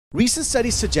Recent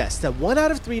studies suggest that 1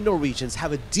 out of 3 Norwegians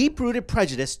have a deep-rooted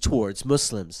prejudice towards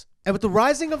Muslims. And with the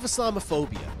rising of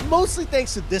Islamophobia, mostly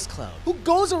thanks to this clown, who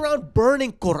goes around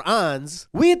burning Qur'ans,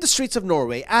 we hit the streets of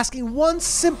Norway asking one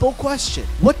simple question.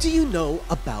 What do you know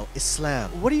about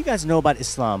Islam? What do you guys know about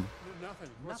Islam? Nothing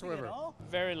whatsoever. Nothing at all?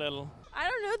 Very little. I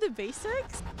don't know the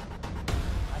basics.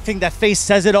 I think that face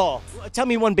says it all. Tell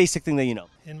me one basic thing that you know.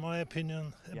 In my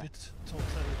opinion, a bit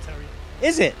totalitarian.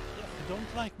 Is it? Yeah, I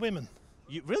don't like women.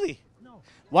 You really? No.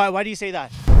 Why do you say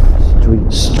that?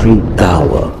 Street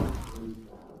Dawah.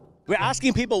 We're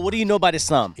asking people, what do you know about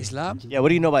Islam? Islam? Yeah, what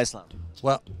do you know about Islam?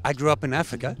 Well, I grew up in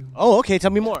Africa. Oh, okay, tell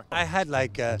me more. I had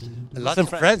like a lot Muslim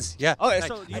of friends. Yeah. Oh, Like,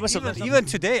 so you must have even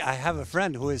today, I have a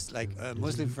friend who is like a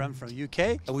Muslim friend from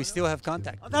UK, and we still have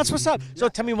contact. Oh, that's what's up. So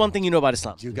tell me one thing you know about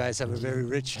Islam. You guys have a very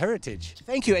rich heritage.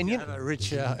 Thank you. And You you have a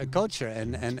rich culture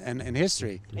and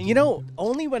history. And you know,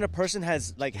 only when a person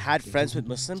has like had friends with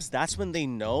Muslims, that's when they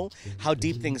know how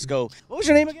deep things go. What was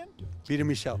your name again? Peter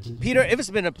Michel. Peter, it has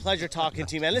been a pleasure talking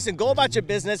to you, man. Listen, go about your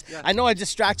business. I know I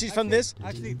distracted you from this.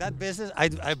 Actually, that business,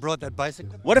 I brought that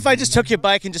bicycle. What if I just took your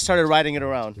bike and just started riding it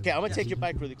around? Okay, I'm gonna take your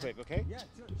bike really quick, okay? Yeah,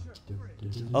 sure.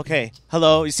 Okay,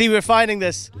 hello. You see, we're finding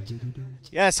this.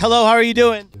 Yes, hello, how are you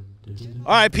doing?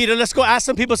 All right, Peter, let's go ask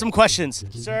some people some questions.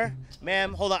 Sir,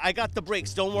 ma'am, hold on. I got the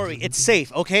brakes. Don't worry. It's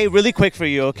safe, okay? Really quick for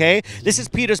you, okay? This is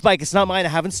Peter's bike. It's not mine. I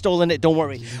haven't stolen it. Don't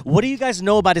worry. What do you guys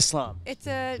know about Islam? It's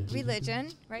a religion,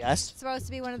 right? Yes. It's supposed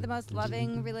to be one of the most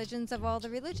loving religions of all the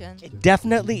religions. It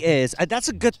definitely is. That's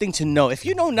a good thing to know. If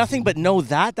you know nothing but know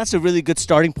that, that's a really good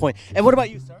starting point. And what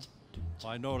about you, sir?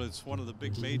 I know it's one of the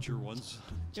big major ones.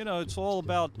 You know, it's all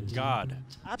about God.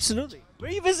 Absolutely. Where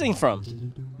are you visiting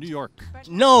from? New York.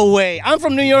 No way. I'm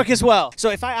from New York as well. So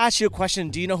if I ask you a question,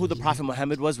 do you know who the Prophet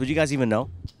Muhammad was? Would you guys even know?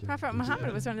 Prophet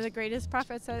Muhammad was one of the greatest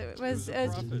prophets. That was,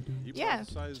 Prophet. He yeah.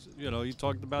 prophesied, you know, he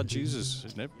talked about Jesus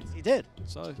and everything. He did.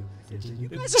 So You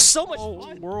guys are so much all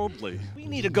fun. worldly. We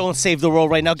need to go and save the world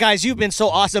right now. Guys, you've been so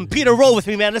awesome. Peter, roll with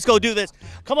me, man. Let's go do this.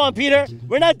 Come on, Peter.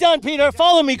 We're not done, Peter.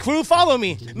 Follow me, crew. Follow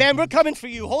me. Man, we're coming for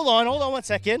you. Hold on 1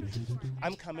 second.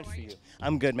 I'm coming for you.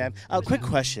 I'm good, man. Quick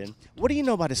question. What do you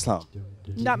know about Islam?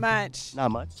 Not much.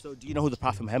 Not much. So do you know who the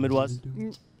Prophet Muhammad was?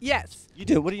 Yes. You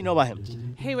do. What do you know about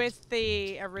him? He was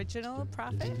the original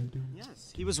prophet.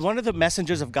 Yes. He was one of the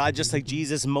messengers of God, just like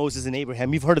Jesus, Moses, and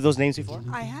Abraham. You've heard of those names before?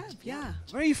 I have, yeah.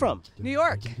 Where are you from? New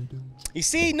York. You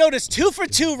see, notice 2 for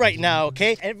 2 right now,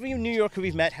 okay? Every New Yorker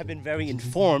we've met have been very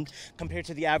informed compared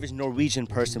to the average Norwegian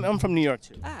person. I'm from New York,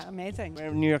 too. Ah, amazing. Where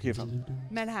in New York are you from?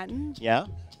 Manhattan. Yeah?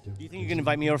 Do you think you can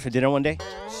invite me over for dinner one day?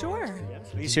 Sure.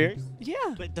 Are you serious? Yeah.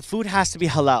 But the food has to be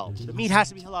halal. The meat has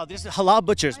to be halal. There's halal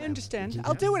butchers. I understand.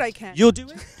 I'll do what I can. You'll do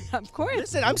it? Of course.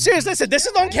 Listen, I'm serious. Listen, this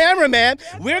is on camera, man.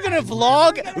 We're going to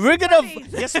vlog.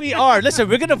 Yes, we are. Listen,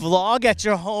 we're going to vlog at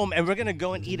your home, and we're going to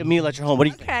go and eat a meal at your home. What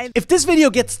do you think? If this video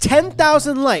gets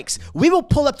 10,000 likes, we will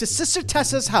pull up to Sister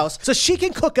Tessa's house so she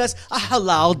can cook us a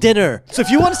halal dinner. So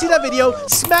if you want to see that video,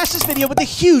 smash this video with a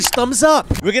huge thumbs up.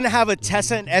 We're going to have a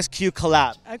Tessa and SQ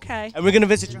collab. Okay. And we're going to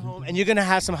visit your home, and you're going to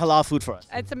have some halal food for us.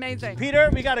 It's amazing. Peter,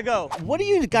 we got to go. What do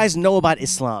you guys know about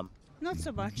Islam? Not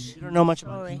so much. You don't know much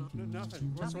about it?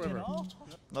 Nothing whatsoever.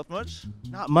 Not much?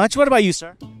 Not much? What about you,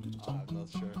 sir? I'm not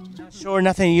sure. Not sure,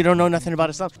 nothing. You don't know nothing about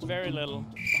Islam? Very little.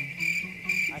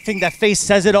 I think that face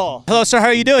says it all. Hello, sir. How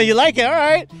are you doing? You like it? All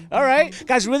right. All right.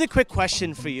 Guys, really quick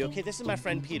question for you. Okay, this is my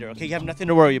friend Peter. Okay, you have nothing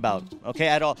to worry about. Okay,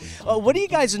 at all. What do you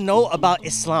guys know about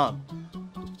Islam?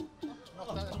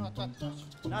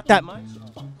 Not that much.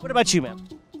 What about you, ma'am?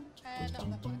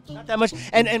 Not that much.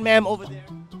 And ma'am, over there.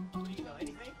 What do you know?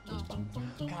 Anything?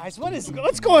 No. Guys,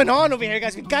 what's going on over here,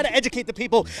 guys? We gotta educate the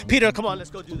people. Peter, come on, let's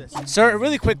go do this. Sir, a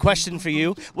really quick question for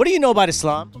you. What do you know about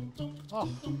Islam? Oh,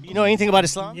 You know anything about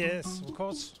Islam? yes, of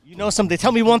course. You know something.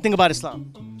 Tell me one thing about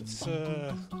Islam. It's,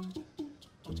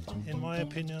 in my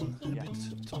opinion, a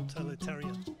bit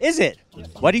totalitarian. Is it?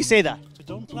 Why do you say that? I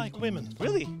don't like women.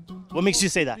 Really? What makes you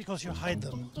say that? Because you hide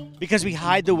them. Because we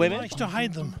hide the I women? like to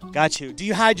hide them. Got you. Do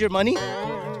you hide your money?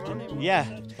 Yeah.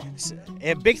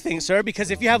 A big thing, sir,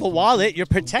 because if you have a wallet, you're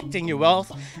protecting your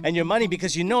wealth and your money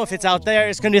because you know if it's out there,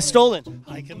 it's going to be stolen.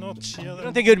 I cannot share You don't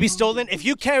them. think it would be stolen? If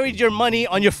you carried your money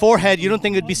on your forehead, you don't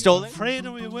think it would be stolen? Afraid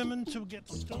of your women to get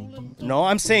stolen? No,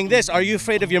 I'm saying this. Are you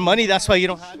afraid of your money? That's why you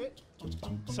don't have it?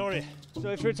 Sorry. So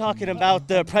if you're talking about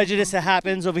the prejudice that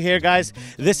happens over here, guys,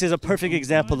 this is a perfect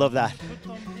example of that. Put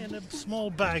them in a small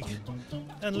bag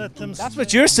and let them. That's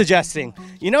what you're suggesting.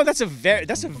 You know, that's a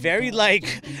very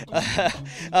like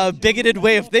bigoted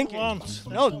way of thinking.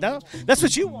 No, that's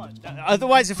what you want.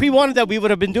 Otherwise, if we wanted that, we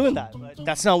would have been doing that. But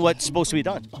that's not what's supposed to be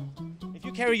done. If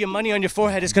you carry your money on your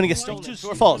forehead, it's going to get stolen. True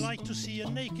or false? I like to see a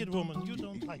naked woman. You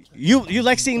don't like that. You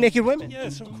like seeing naked women?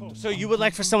 Yes, of course. So you would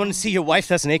like for someone to see your wife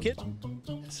that's naked?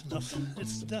 It's not.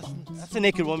 It's doesn't. That's a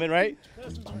naked woman, right?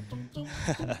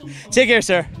 Take care,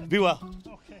 sir. Be well.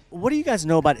 Okay. What do you guys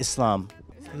know about Islam?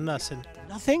 Nothing.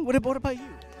 Nothing? What about you?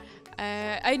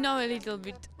 I know a little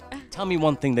bit. Tell me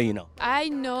one thing that you know. I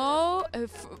know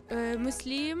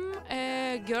Muslim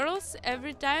girls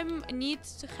every time need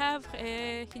to have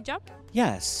a hijab.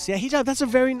 Yes. Yeah, hijab, that's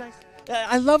a very nice...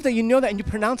 I love that you know that and you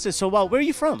pronounce it so well. Where are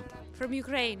you from? From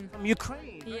Ukraine. From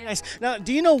Ukraine. Very Yeah. nice. Now,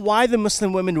 do you know why the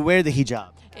Muslim women wear the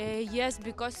hijab? Yes,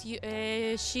 because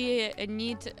she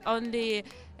need only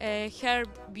her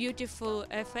beautiful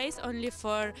face only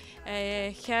for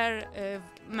her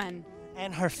man.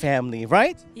 And her family,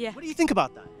 right? Yeah. What do you think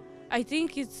about that? I think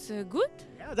it's good.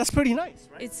 Yeah, that's pretty nice,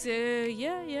 right? It's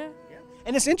yeah.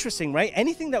 And it's interesting, right?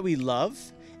 Anything that we love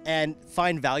and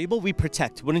find valuable, we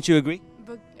protect. Wouldn't you agree?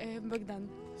 Bogdan.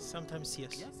 Sometimes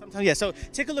yes. Sometimes, yeah. So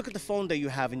take a look at the phone that you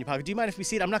have in your pocket. Do you mind if we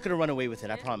see it? I'm not going to run away with it,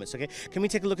 I promise, okay? Can we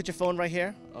take a look at your phone right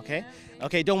here? Okay?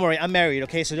 Okay, don't worry. I'm married,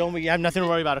 okay? So don't worry. I have nothing to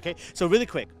worry about, okay? So really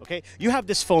quick, okay? You have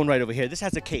this phone right over here. This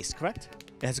has a case, correct?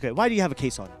 It has a case. Why do you have a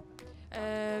case on it?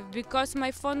 Because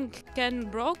my phone can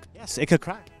broke. Yes, it could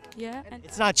crack. Yeah. And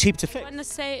It's not cheap to I fix. wanna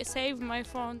save my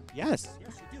phone. Yes,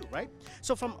 you do, right?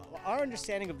 So from our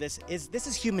understanding of this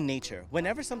is human nature.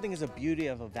 Whenever something is a beauty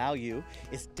of a value,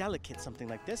 it's delicate, something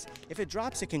like this. If it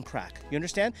drops, it can crack. You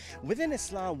understand? Within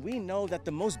Islam, we know that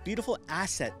the most beautiful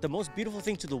asset, the most beautiful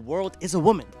thing to the world is a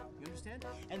woman. You understand?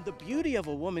 And the beauty of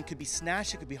a woman could be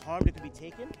snatched, it could be harmed, it could be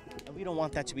taken, and we don't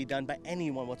want that to be done by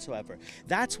anyone whatsoever.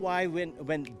 That's why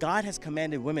when God has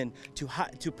commanded women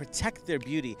to protect their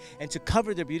beauty and to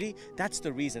cover their beauty, that's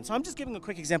the reason. So I'm just giving a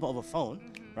quick example of a phone,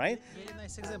 right? Very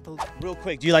nice example. Real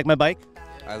quick, do you like my bike?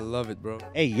 I love it, bro.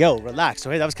 Hey, yo, relax,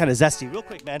 okay? That was kind of zesty. Real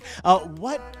quick, man.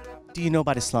 What do you know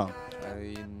about Islam?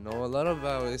 I know a lot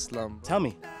about Islam. Tell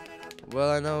me. Well,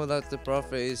 I know that the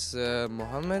Prophet is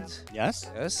Muhammad.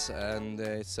 Yes? Yes, and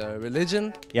it's a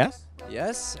religion. Yes?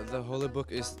 Yes, the holy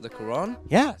book is the Quran.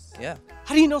 Yes. Yeah,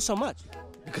 How do you know so much?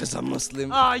 because I'm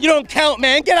Muslim. Ah, you don't count,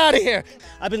 man. Get out of here.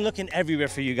 I've been looking everywhere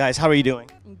for you guys. How are you doing?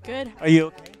 Good. Are you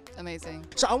okay? Amazing.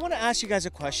 So I want to ask you guys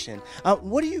a question.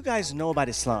 What do you guys know about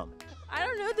Islam? I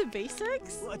don't know the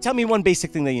basics. Tell me one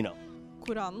basic thing that you know.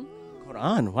 Quran.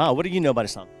 Quran. Wow. What do you know about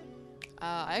Islam?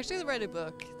 I actually read a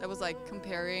book that was like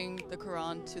comparing the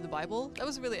Quran to the Bible. That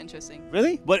was really interesting.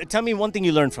 Really? What? Tell me one thing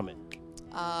you learned from it.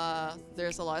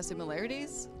 There's a lot of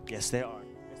similarities. Yes, there are.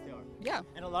 Yeah.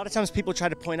 And a lot of times people try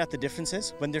to point out the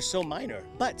differences when they're so minor,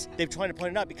 but they're trying to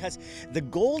point it out because the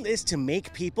goal is to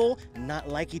make people not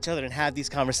like each other and have these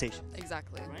conversations.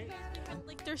 Exactly. Right?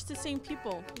 Like there's the same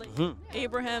people. Like Mhm.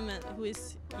 Abraham, who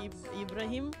is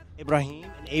Ibrahim, Ibrahim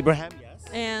and Abraham, yes.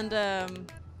 and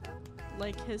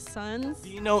like his sons.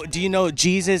 Do you know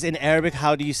Jesus in Arabic?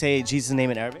 How do you say Jesus'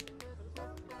 name in Arabic?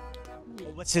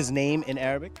 Or what's his name in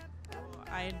Arabic?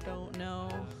 I don't know.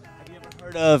 Have you ever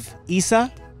heard of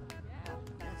Isa?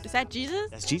 Is that Jesus?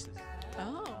 That's Jesus.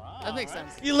 Oh. That makes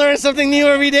sense. You learn something new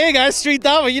every day, guys. Street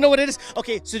Dawah. You know what it is.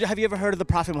 Okay, so have you ever heard of the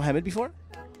Prophet Muhammad before?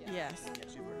 Yes.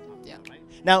 Yeah.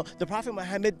 Now, the Prophet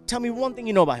Muhammad, tell me one thing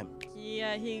you know about him.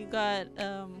 Yeah, he got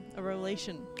a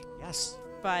revelation Yes.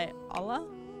 by Allah.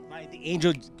 By the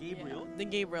angel Gabriel. The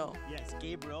Gabriel. Yes,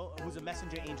 Gabriel, who's a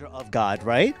messenger angel of God,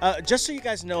 right? Just so you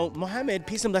guys know, Muhammad,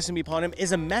 peace and blessing be upon him,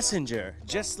 is a messenger,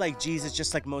 just like Jesus,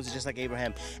 just like Moses, just like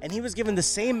Abraham. And he was given the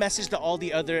same message that all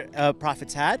the other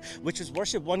prophets had, which was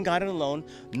worship one God alone,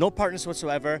 no partners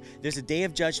whatsoever. There's a day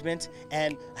of judgment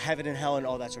and heaven and hell and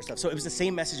all that sort of stuff. So it was the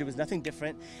same message. It was nothing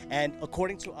different. And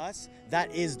according to us,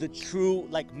 that is the true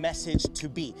message to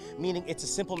be. Meaning it's a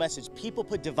simple message. People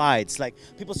put divides, like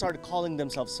people started calling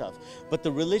themselves stuff. But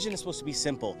the religion is supposed to be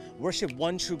simple. Worship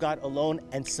one true God alone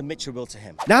and submit your will to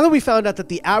him. Now that we found out that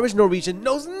the average Norwegian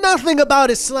knows nothing about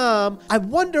Islam, I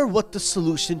wonder what the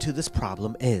solution to this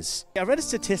problem is. I read a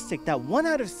statistic that 1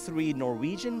 out of 3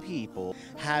 Norwegian people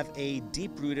have a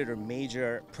deep-rooted or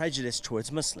major prejudice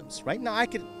towards Muslims, right? Now I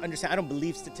can understand, I don't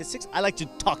believe statistics. I like to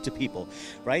talk to people,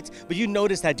 right? But you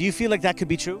notice that. Do you feel like that could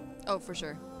be true? Oh, for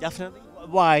sure. Definitely.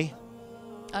 Why?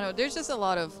 I don't know. There's just a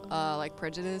lot of like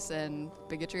prejudice and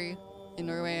bigotry in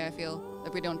Norway. I feel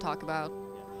like we don't talk about.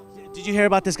 Did you hear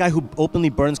about this guy who openly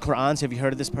burns Qur'ans? Have you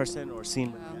heard of this person or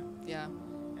seen? Yeah.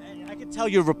 I can tell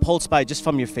you're repulsed by it just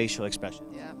from your facial expression.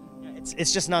 Yeah.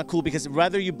 It's just not cool because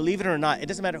whether you believe it or not, it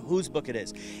doesn't matter whose book it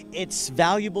is. It's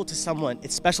valuable to someone,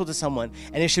 it's special to someone,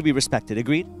 and it should be respected.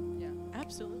 Agreed? Yeah.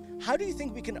 Absolutely. How do you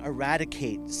think we can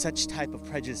eradicate such type of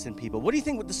prejudice in people? What do you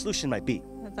think what the solution might be?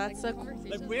 That's a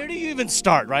Like, where do you even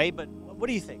start, right? But what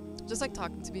do you think? Just like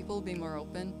talking to people, being more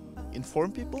open.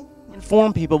 Inform people?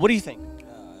 Inform people. What do you think?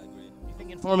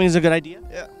 Performing is a good idea?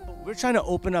 Yeah. We're trying to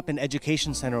open up an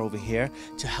education center over here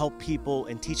to help people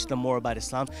and teach them more about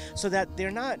Islam so that they're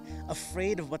not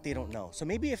afraid of what they don't know. So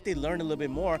maybe if they learn a little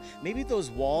bit more, maybe those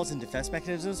walls and defense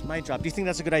mechanisms might drop. Do you think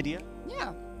that's a good idea?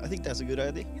 Yeah. I think that's a good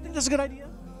idea. You think that's a good idea?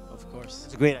 Of course.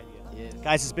 It's a great idea. Yeah.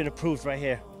 Guys, it's been approved right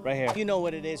here. Right here. You know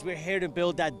what it is. We're here to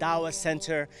build that Dawah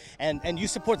Center. And you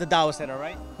support the Dawah Center,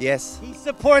 right? Yes. He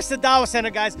supports the Dawah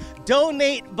Center, guys.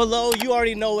 Donate below. You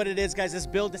already know what it is, guys. Let's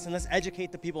build this and let's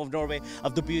educate the people of Norway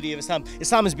of the beauty of Islam.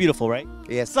 Islam is beautiful, right?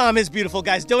 Yes. Islam is beautiful,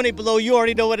 guys. Donate below. You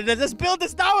already know what it is. Let's build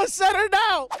this Dawah Center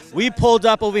now. We pulled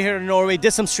up over here in Norway,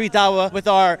 did some street Dawah with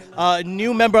our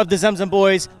new member of the Zamzam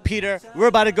Boys, Peter. We're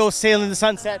about to go sail in the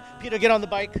sunset. Peter, get on the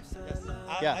bike.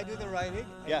 Yeah. I do the riding.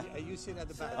 Yeah. And you sit at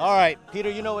the back. All right, Peter,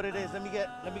 you know what it is. Let me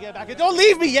get back. Don't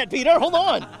leave me yet, Peter. Hold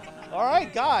on. All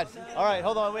right, God. All right,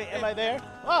 hold on. Wait, am I there?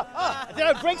 Did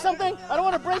I break something? I don't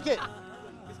want to break it.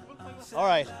 All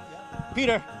right,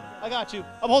 Peter, I got you.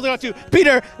 I'm holding on to you.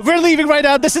 Peter, we're leaving right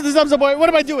now. This is the Zamzam Boy. What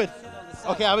am I doing?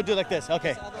 Okay, I would do it like this.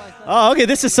 Okay. Oh, okay.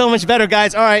 This is so much better,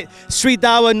 guys. All right, Street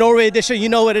Dawah, Norway edition. You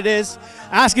know what it is.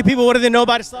 Asking people what do they know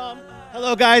about Islam.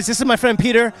 Hello, guys. This is my friend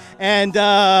Peter, and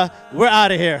we're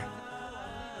out of here.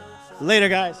 Later,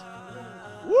 guys.